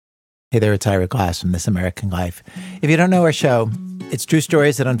Hey there, it's Ira Glass from This American Life. If you don't know our show, it's true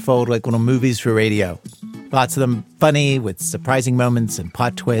stories that unfold like little movies for radio. Lots of them funny, with surprising moments and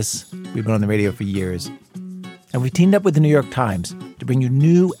plot twists. We've been on the radio for years. And we've teamed up with the New York Times to bring you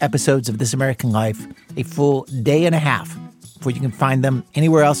new episodes of This American Life a full day and a half before you can find them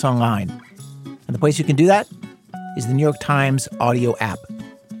anywhere else online. And the place you can do that is the New York Times audio app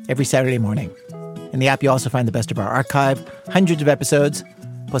every Saturday morning. In the app, you also find the best of our archive, hundreds of episodes,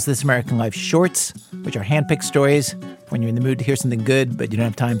 plus This American Life shorts, which are handpicked stories when you're in the mood to hear something good, but you don't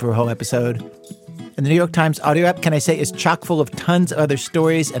have time for a whole episode. And the New York Times audio app, can I say, is chock full of tons of other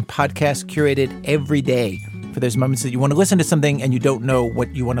stories and podcasts curated every day for those moments that you want to listen to something and you don't know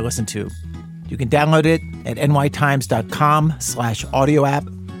what you want to listen to. You can download it at nytimes.com/audio app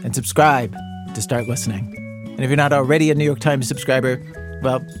and subscribe to start listening. And if you're not already a New York Times subscriber,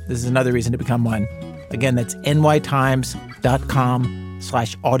 well, this is another reason to become one. Again, that's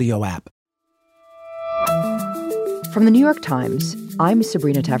nytimes.com/audio app. From the New York Times, I'm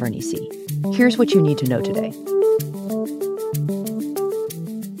Sabrina Tavernise. Here's what you need to know today.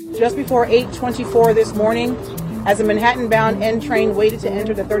 Just before 8:24 this morning, as a Manhattan-bound N train waited to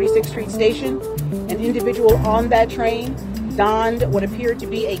enter the 36th Street station, an individual on that train donned what appeared to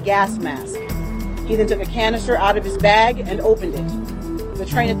be a gas mask. He then took a canister out of his bag and opened it. The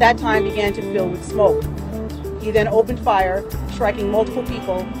train at that time began to fill with smoke. He then opened fire, striking multiple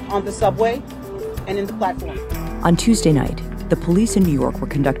people on the subway and in the platform. On Tuesday night, the police in New York were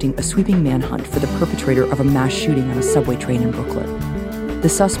conducting a sweeping manhunt for the perpetrator of a mass shooting on a subway train in Brooklyn. The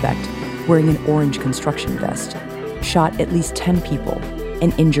suspect, wearing an orange construction vest, shot at least 10 people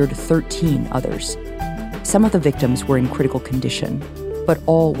and injured 13 others. Some of the victims were in critical condition, but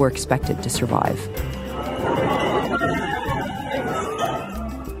all were expected to survive.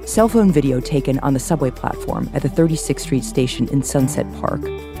 Cell phone video taken on the subway platform at the 36th Street station in Sunset Park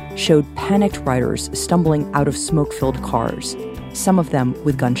showed panicked riders stumbling out of smoke-filled cars, some of them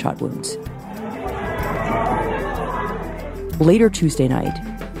with gunshot wounds. Later Tuesday night,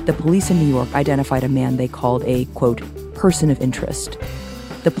 the police in New York identified a man they called a, quote, person of interest.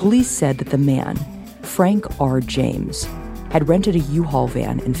 The police said that the man, Frank R. James, had rented a U-Haul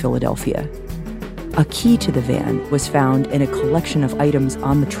van in Philadelphia. A key to the van was found in a collection of items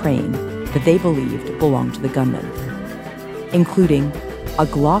on the train that they believed belonged to the gunman, including a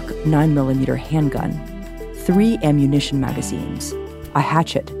Glock 9mm handgun, 3 ammunition magazines, a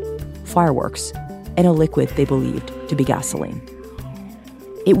hatchet, fireworks, and a liquid they believed to be gasoline.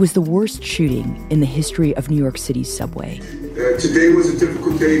 It was the worst shooting in the history of New York City's subway. Today was a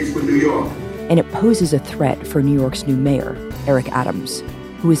difficult day for New York. And it poses a threat for New York's new mayor, Eric Adams,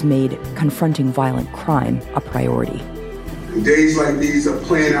 who has made confronting violent crime a priority. Days like these are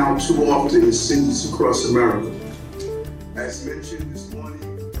playing out too often in cities across America. As mentioned this morning...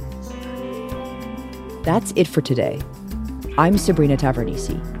 That's it for today. I'm Sabrina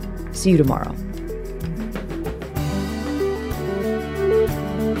Tavernise. See you tomorrow.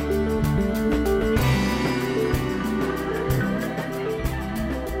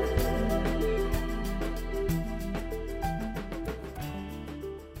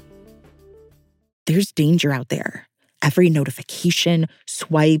 There's danger out there. Every notification,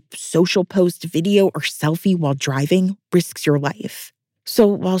 swipe, social post, video, or selfie while driving risks your life. So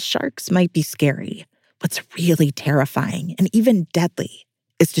while sharks might be scary, what's really terrifying and even deadly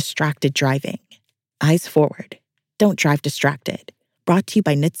is distracted driving. Eyes forward. Don't drive distracted. Brought to you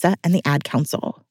by NHTSA and the Ad Council.